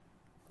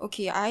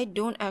Okay, I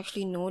don't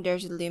actually know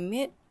there's a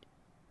limit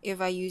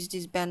if I use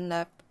this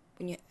BandLab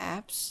punya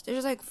apps.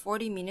 There's like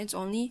 40 minutes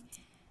only.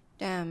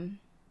 Damn.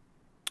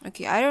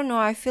 Okay, I don't know.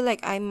 I feel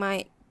like I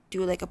might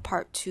do like a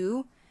part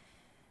 2.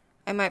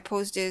 I might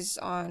post this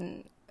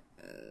on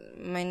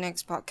my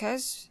next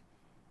podcast.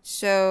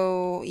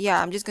 So,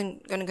 yeah, I'm just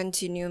gonna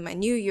continue my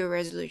New Year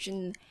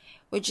resolution,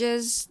 which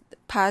is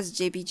pass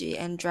JPG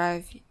and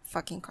drive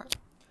fucking car.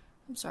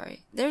 I'm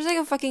sorry. There's like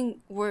a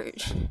fucking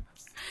word.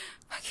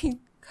 Fucking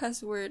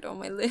cuss word on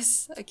my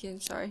list. Okay, I'm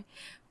sorry.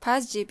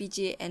 Pass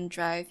JPG and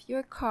drive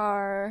your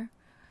car.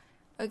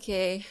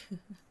 Okay.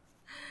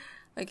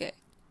 Okay.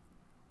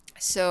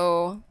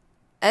 So,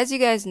 as you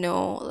guys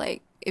know,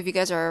 like, if you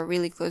guys are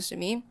really close to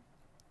me,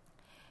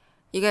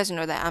 you guys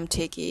know that I'm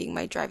taking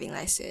my driving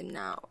license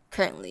now,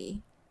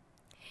 currently.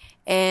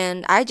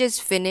 And I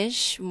just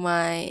finished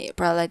my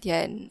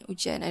pralatian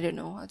ujian. I don't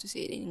know how to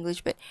say it in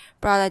English, but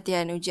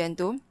pralatian ujian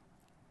tu.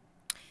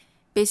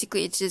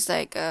 Basically, it's just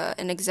like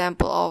an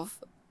example of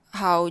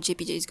how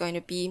JPJ is going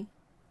to be.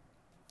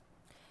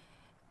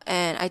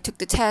 And I took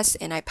the test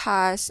and I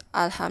passed,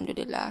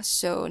 alhamdulillah.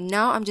 So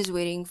now I'm just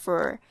waiting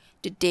for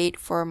the date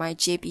for my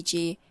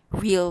JPJ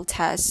real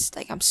test.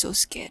 Like, I'm so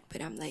scared,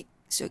 but I'm like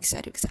so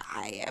excited because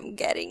I am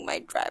getting my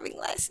driving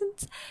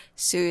license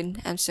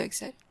soon. I'm so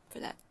excited for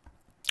that.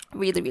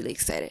 Really, really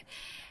excited.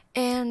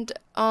 And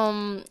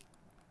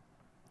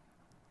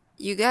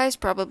you guys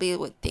probably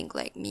would think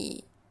like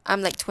me.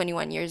 I'm like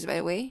 21 years, by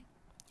the way,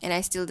 and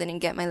I still didn't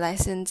get my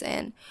license.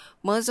 And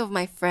most of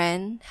my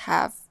friends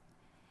have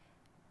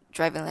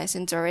driving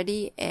license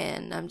already,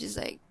 and I'm just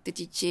like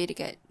tercicir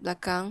dekat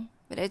belakang.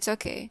 But it's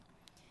okay,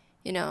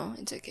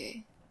 it's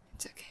okay.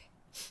 It's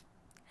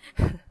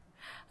okay.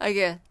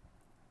 Okay.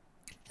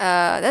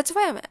 That's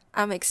why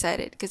I'm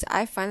excited because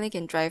I finally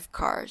can drive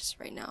cars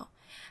right now.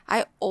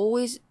 I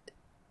always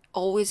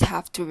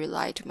have to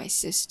rely to my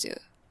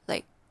sister.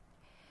 Like,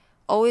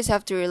 always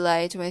have to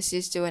rely to my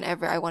sister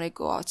whenever I want to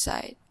go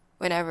outside.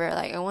 Whenever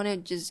like I want to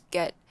just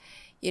get,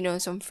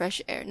 some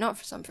fresh air. Not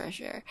for some fresh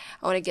air.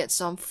 I want to get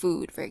some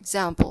food. For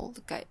example,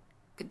 kat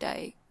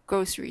kedai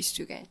groceries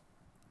too, kan.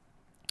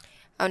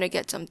 I want to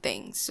get some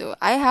things. So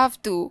I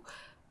have to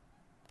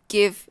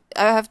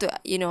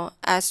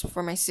ask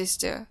for my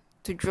sister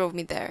to drove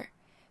me there.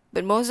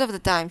 But most of the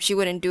time, she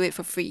wouldn't do it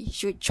for free.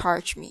 She would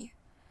charge me.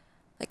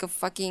 Like a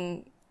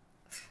fucking...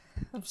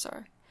 I'm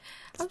sorry.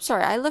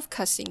 I love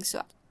cussing,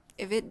 so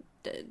if it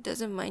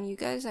doesn't mind you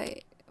guys,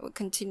 I will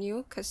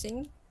continue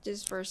cussing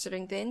just for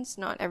certain things,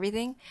 not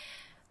everything.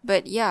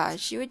 But yeah,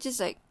 she would just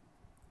like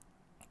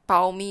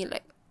pao me,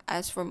 like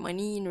ask for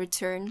money in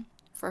return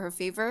for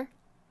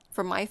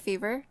my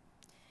favor.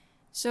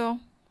 So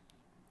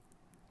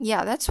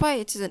yeah, that's why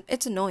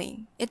it's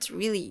annoying. It's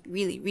really,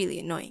 really, really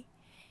annoying.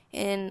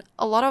 And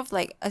a lot of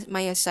like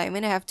my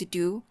assignment I have to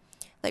do,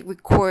 like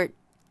record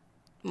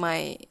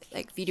my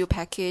like video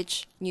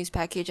package, news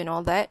package, and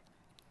all that.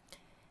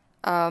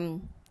 I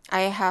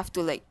have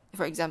to, like,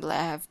 for example,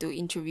 I have to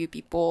interview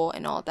people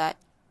and all that.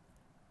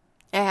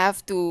 I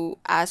have to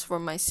ask for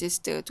my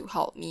sister to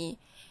help me,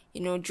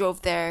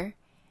 drove there,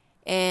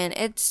 and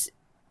it's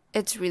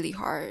really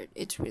hard.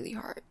 It's really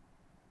hard.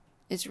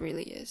 It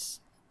really is.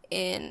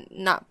 And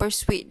not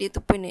persuade dia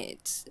tu pun,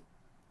 it's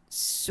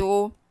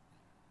so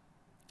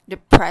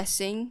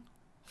depressing.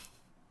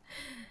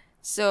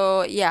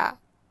 So yeah,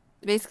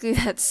 basically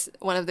that's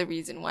one of the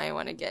reasons why I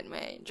want to get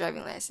my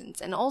driving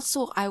license. And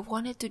also I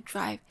wanted to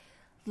drive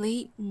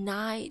late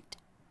night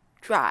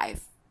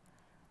drive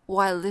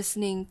while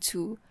listening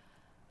to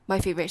my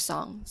favorite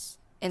songs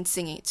and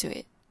singing to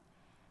it.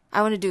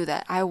 I want to do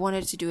that. I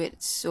wanted to do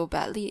it so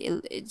badly.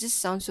 It just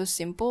sounds so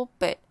simple,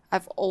 but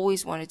I've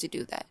always wanted to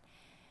do that.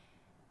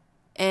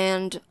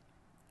 And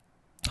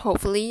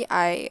hopefully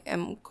I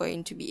am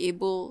going to be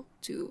able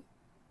to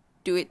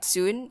do it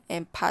soon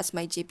and pass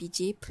my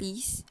JPJ,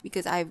 please,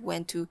 because I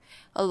went to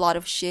a lot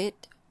of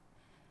shit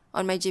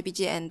on my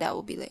JPJ, and that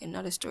will be like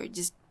another story.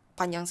 Just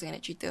panjang sangat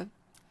nak cerita.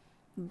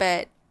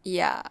 But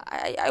yeah,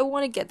 I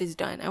want to get this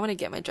done. I want to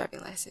get my driving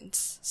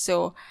license.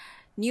 So,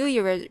 New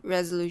Year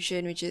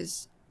resolution, which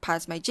is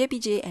pass my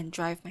JPJ and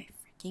drive my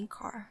freaking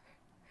car.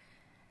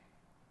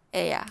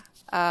 Yeah.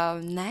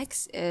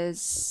 Next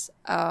is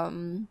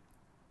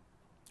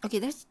okay,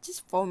 that's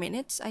just 4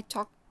 minutes. I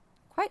talked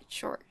quite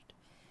short.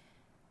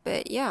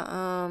 But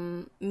yeah,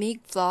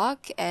 make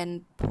vlog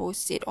and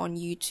post it on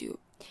YouTube.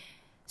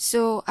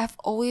 So I've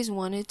always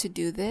wanted to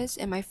do this,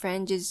 and my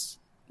friend just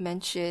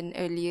mentioned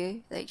earlier,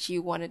 like, she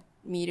wanted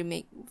me to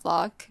make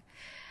vlog.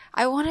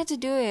 I wanted to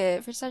do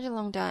it for such a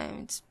long time.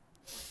 It's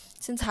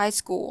since high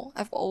school.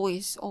 I've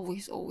always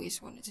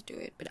wanted to do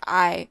it, but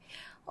I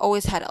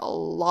always had a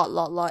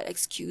lot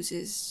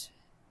excuses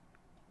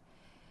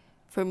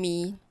for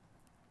me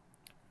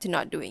to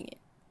not doing it.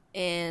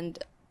 And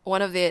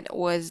one of it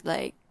was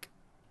like,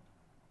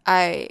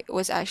 I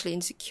was actually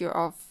insecure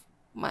of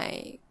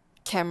my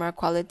camera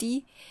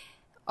quality,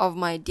 of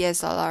my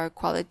DSLR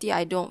quality.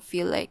 I don't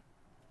feel like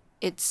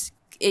it's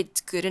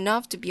good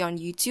enough to be on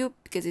YouTube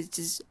because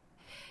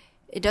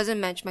it doesn't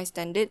match my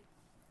standard.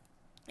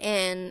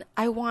 And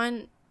I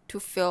want to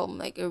film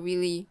like a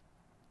really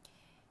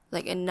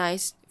like a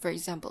nice, for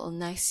example, a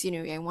nice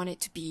scenery. I want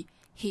it to be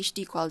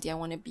HD quality. I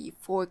want to be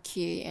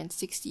 4K and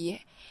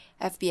 60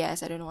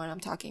 FPS. I don't know what I'm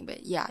talking,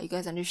 but yeah, you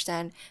guys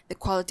understand. The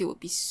quality would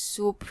be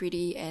so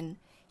pretty and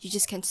you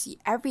just can see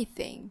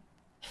everything.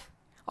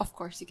 Of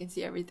course, you can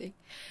see everything,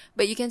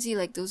 but you can see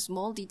like those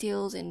small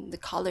details, and the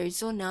color is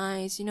so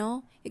nice, you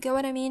know? You get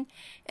what I mean?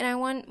 And I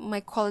want my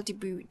quality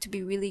to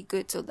be really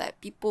good so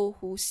that people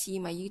who see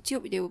my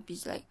YouTube, they will be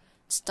like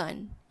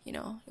stunned, you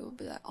know? They will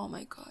be like, oh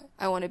my god,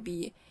 I want to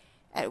be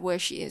at where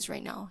she is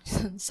right now.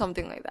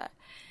 Something like that.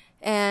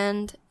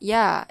 And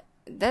yeah,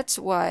 that's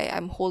why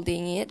I'm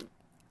holding it.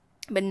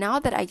 But now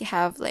that I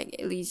have like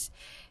at least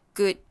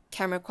good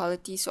camera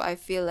quality, so I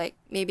feel like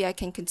maybe I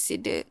can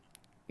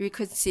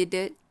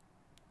reconsider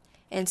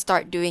and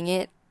start doing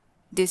it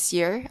this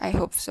year. I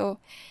hope so.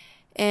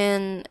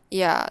 And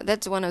yeah,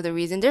 that's one of the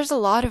reasons. There's a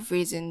lot of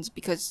reasons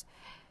because,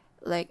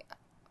 like,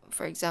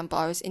 for example,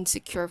 I was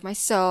insecure of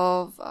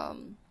myself.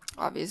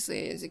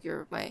 Obviously insecure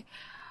of my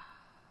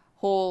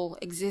whole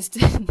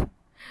existence.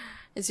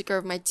 Insecure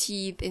of my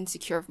teeth,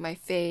 insecure of my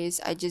face.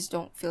 I just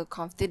don't feel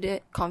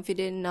confident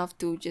enough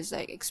to just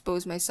like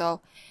expose myself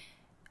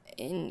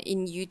in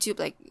YouTube.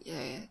 Like,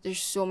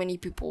 there's so many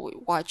people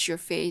watch your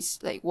face,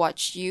 like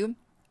watch you.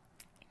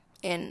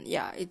 And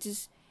yeah,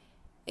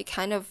 it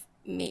kind of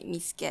made me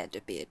scared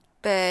a bit.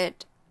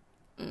 But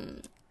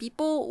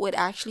people would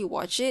actually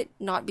watch it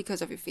not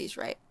because of your face,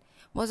 right?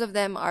 Most of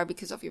them are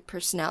because of your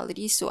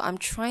personality. So I'm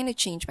trying to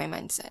change my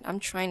mindset.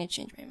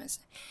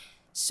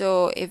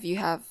 So if you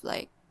have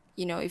like,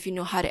 you know, if you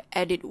know how to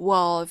edit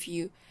well, if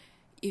you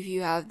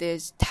have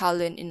this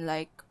talent in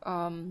like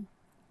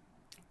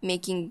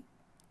making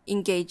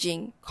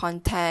engaging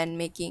content,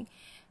 making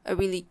a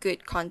really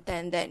good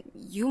content, then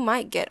you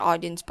might get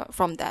audience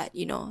from that,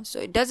 you know. So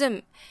it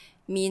doesn't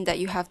mean that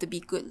you have to be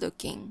good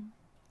looking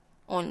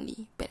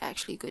only, but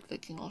actually good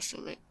looking also.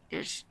 Like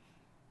there's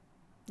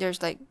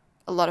like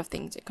a lot of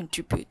things that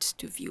contributes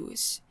to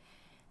views.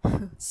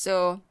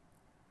 So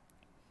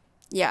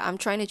yeah, I'm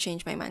trying to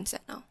change my mindset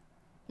now.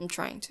 I'm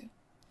trying to.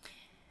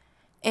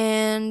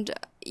 And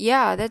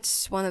yeah,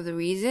 that's one of the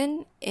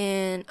reason.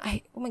 And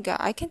oh my god,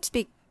 I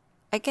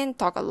can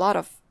talk a lot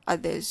of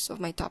others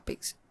of my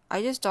topics.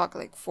 I just talk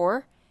like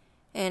 4,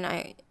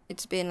 and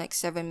it's been like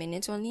 7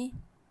 minutes only.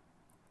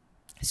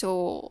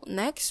 So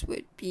next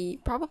would be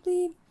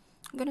probably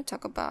I'm gonna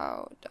talk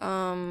about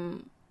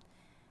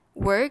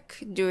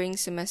work during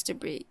semester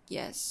break.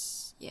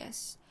 Yes.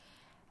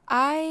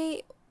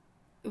 I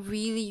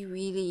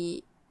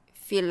really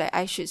feel like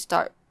I should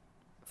start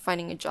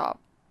finding a job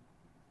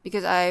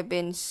because I've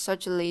been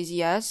such a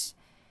lazy ass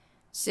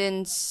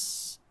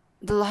since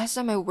the last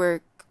time I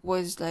worked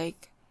was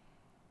like,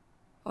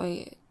 oh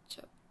yeah,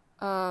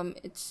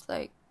 it's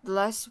like the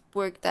last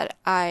work that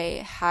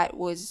I had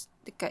was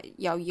dekat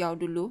Yao Yao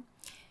dulu.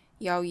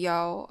 Yao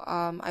Yao,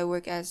 I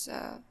work as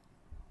a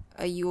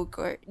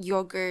yogurt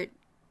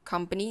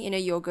company, in a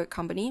yogurt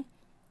company.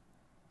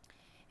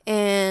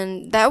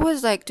 And that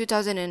was like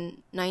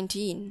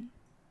 2019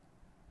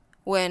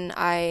 when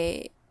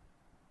I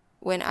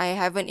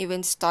haven't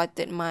even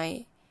started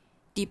my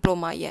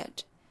diploma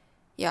yet.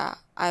 Yeah,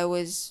 I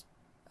was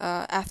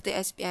after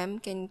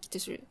SPM kan kita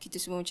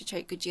semua macam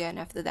cari kerja, and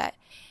after that.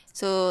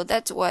 So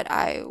that's what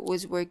I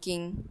was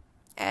working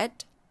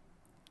at.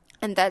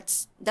 And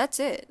that's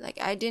it. Like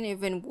I didn't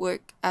even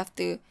work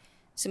after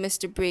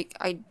semester break.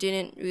 I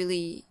didn't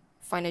really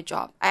find a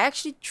job. I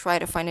actually tried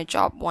to find a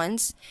job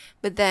once,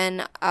 but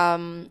then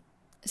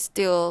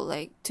still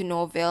like to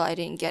no avail. I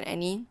didn't get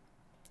any.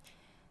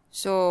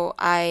 So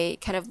I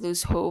kind of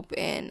lose hope,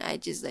 and I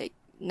just like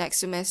next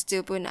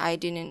semester pun I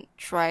didn't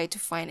try to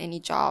find any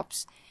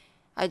jobs.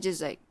 I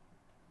just like,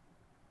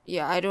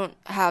 yeah, I don't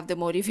have the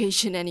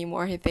motivation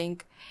anymore, I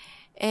think.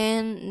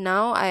 And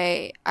now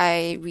I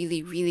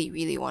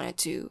really wanted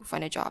to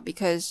find a job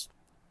because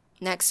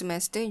next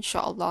semester,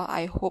 inshallah,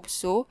 I hope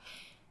so.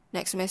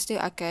 Next semester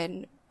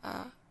akan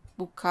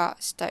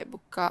start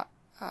buka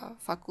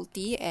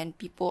faculty, and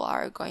people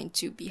are going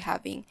to be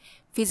having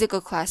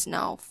physical class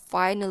now.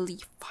 Finally.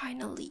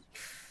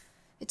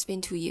 It's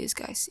been 2 years,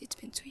 guys. It's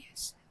been 2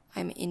 years.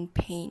 I'm in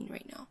pain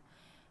right now.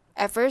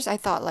 At first, I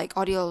thought like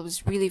audio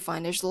was really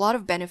fun. There's a lot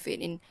of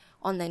benefit in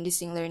online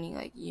distance learning.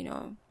 Like, you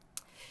know,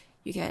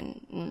 you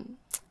can,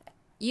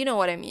 you know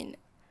what I mean.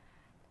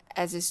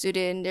 As a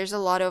student, there's a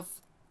lot of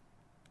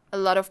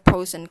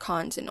pros and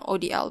cons in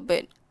ODL.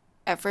 But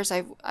at first,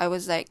 I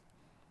was like,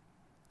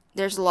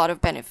 there's a lot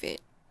of benefit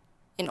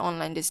in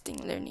online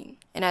distance learning,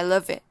 and I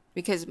love it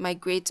because my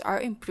grades are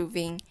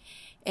improving,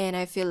 and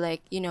I feel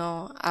like, you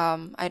know,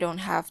 I don't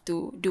have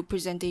to do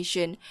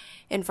presentation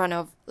in front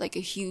of like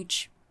a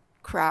huge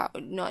crowd,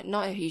 not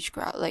a huge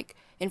crowd, like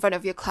in front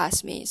of your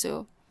classmates.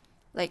 So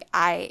like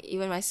I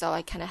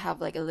kind of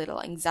have like a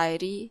little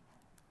anxiety,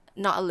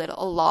 not a little,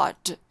 a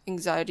lot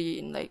anxiety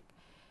in like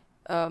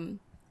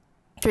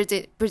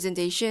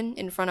presentation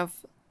in front of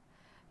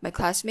my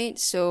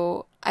classmates.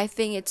 So I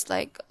think it's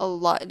like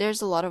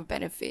there's a lot of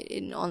benefit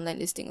in online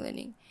distance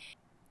learning.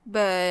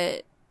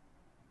 But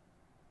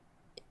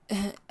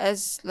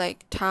as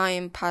like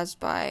time passed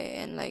by,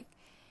 and like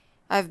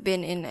I've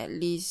been in at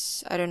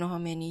least I don't know how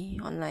many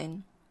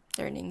online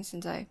learning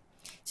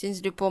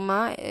since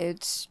diploma.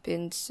 It's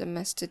been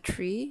semester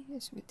 3.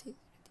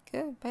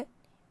 But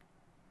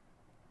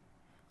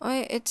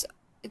oh,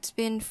 it's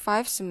been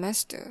 5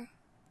 semester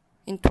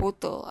in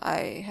total.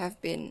 I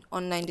have been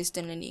online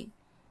distance learning,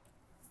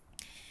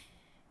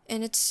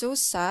 and it's so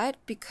sad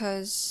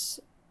because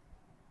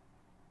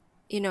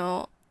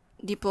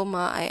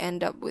diploma, I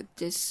end up with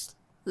this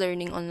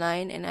learning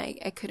online, and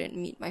I couldn't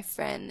meet my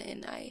friend,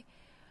 and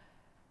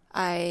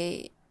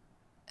I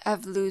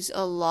have lose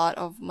a lot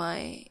of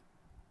my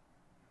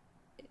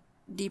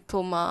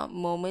diploma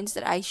moments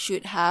that I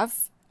should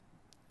have.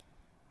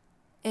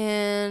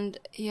 And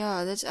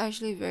yeah, that's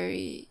actually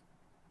very,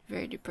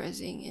 very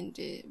depressing and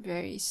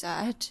very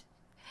sad.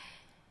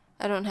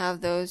 I don't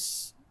have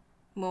those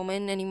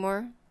moments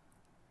anymore.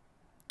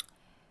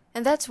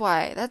 And that's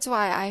why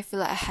I feel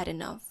like I had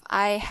enough.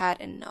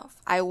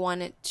 I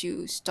wanted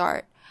to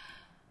start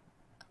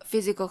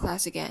physical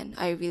class again.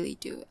 I really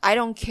do. I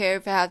don't care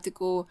if I have to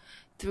go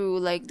through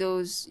like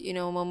those,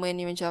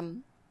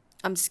 moment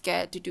I'm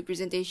scared to do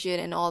presentation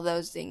and all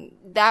those things.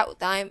 That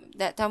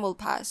time will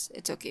pass.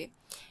 It's okay.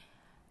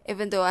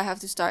 Even though I have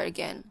to start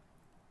again.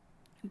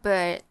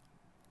 But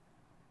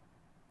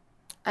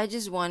I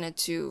just wanted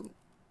to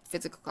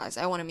physical class.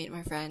 I want to meet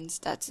my friends.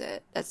 That's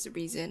it. That's the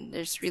reason.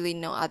 There's really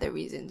no other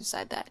reason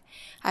beside that.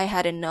 I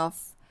had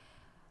enough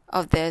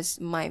of this.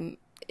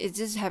 It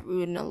just have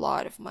ruined a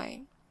lot of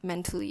my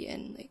mentally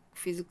and like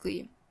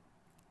physically.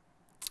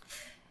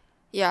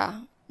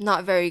 Yeah,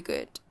 not very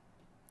good.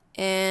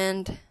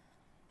 And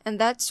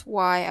that's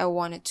why I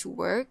wanted to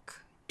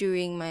work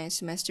during my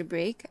semester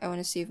break. I want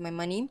to save my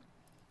money.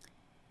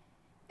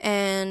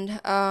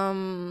 And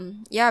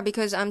yeah,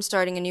 because I'm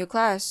starting a new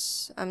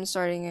class. I'm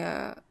starting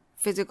a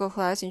physical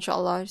class,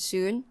 inshallah,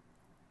 soon.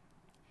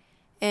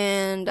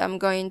 And I'm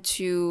going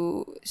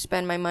to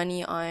spend my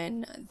money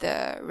on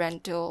the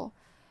rental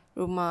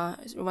rumah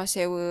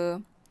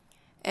sewa,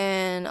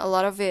 and a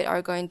lot of it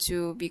are going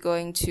to be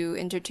going to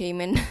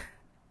entertainment.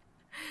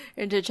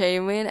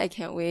 I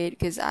can't wait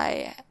because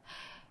I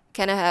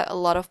kind of have a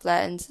lot of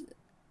plans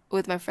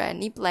with my friend.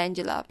 Ni plan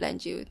je lah,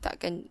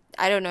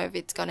 I don't know if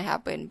it's gonna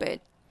happen, but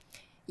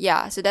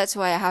yeah, so that's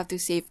why I have to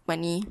save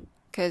money,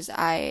 because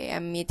I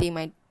am meeting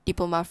my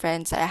diploma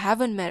friends that I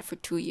haven't met for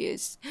 2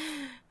 years.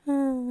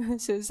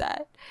 So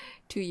sad.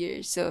 2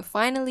 years. So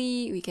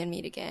finally we can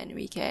meet again.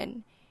 We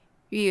can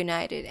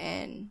reunite it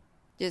and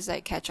just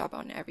like catch up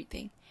on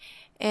everything.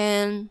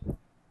 And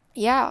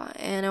yeah,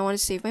 and I want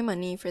to save my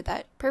money for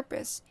that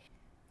purpose.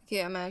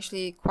 Okay, I'm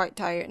actually quite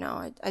tired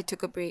now. I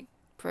took a break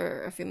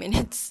for a few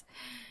minutes.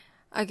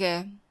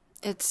 Okay,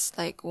 it's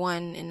like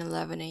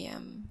 1:11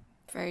 a.m.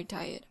 Very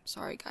tired. I'm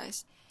sorry,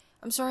 guys.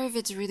 I'm sorry if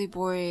it's really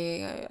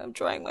boring. I'm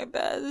trying my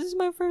best. This is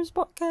my first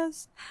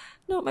podcast.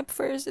 Not my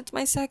first, it's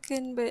my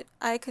second, but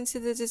I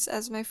consider this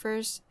as my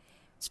first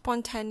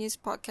spontaneous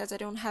podcast. I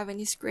don't have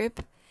any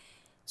script.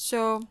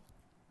 So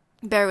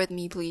bear with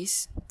me,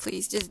 please.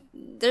 Please.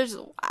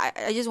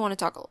 I just want to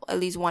talk at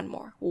least one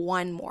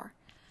more.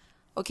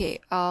 Okay,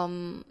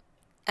 and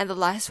the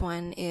last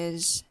one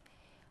is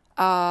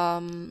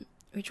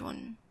which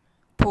one?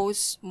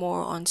 Post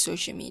more on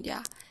social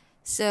media.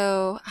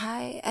 So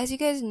as you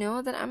guys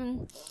know, that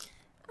I'm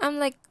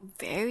like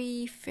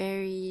very,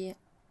 very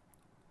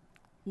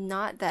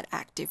not that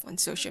active on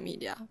social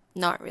media.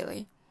 Not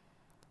really.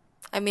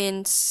 I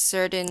mean,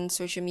 certain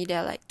social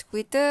media like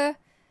Twitter,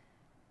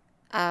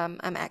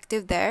 I'm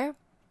active there,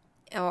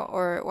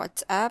 or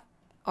WhatsApp,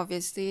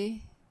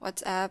 obviously.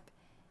 WhatsApp,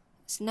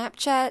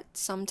 Snapchat,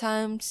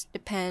 sometimes,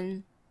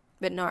 depend,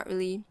 but not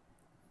really.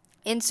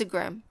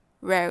 Instagram,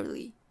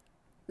 rarely.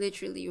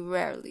 Literally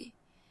rarely.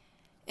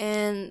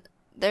 And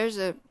there's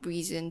a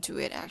reason to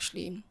it,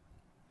 actually.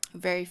 A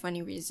very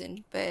funny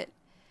reason, but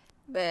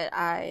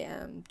I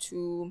am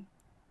too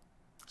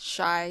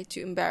shy,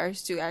 too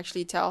embarrassed to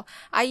actually tell.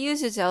 I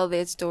used to tell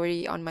this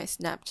story on my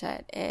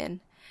Snapchat, and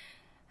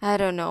I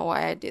don't know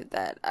why I did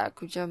that. I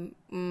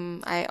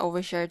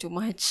overshare too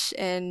much,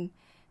 and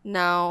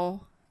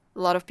now a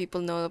lot of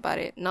people know about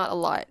it. Not a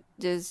lot,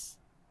 just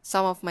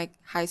some of my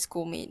high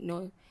school mate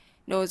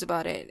knows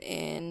about it,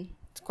 and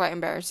it's quite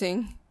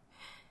embarrassing.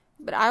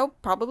 But I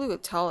probably will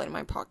tell it in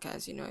my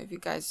podcast, if you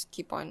guys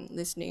keep on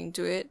listening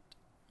to it.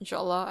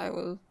 Inshallah,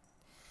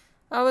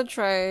 I will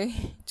try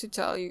to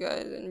tell you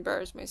guys and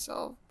embarrass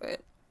myself.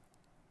 But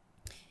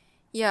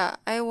yeah,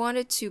 I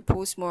wanted to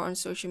post more on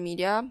social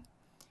media.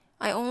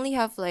 I only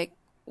have like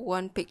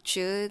one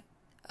picture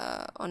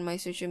on my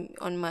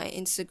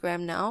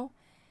Instagram now,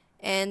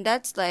 and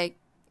that's like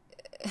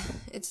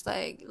it's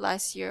like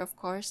last year,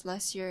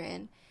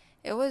 and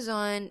it was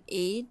on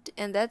 8,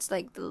 and that's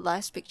like the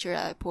last picture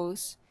I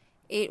post.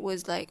 8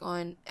 was like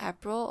on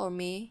April or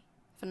May,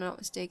 if I'm not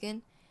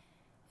mistaken.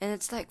 And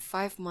it's like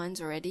 5 months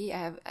already.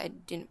 I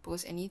didn't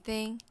post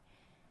anything.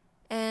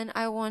 And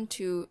I want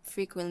to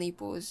frequently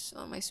post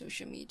on my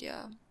social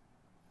media.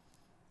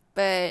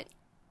 But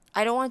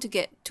I don't want to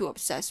get too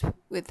obsessed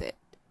with it.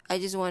 I just want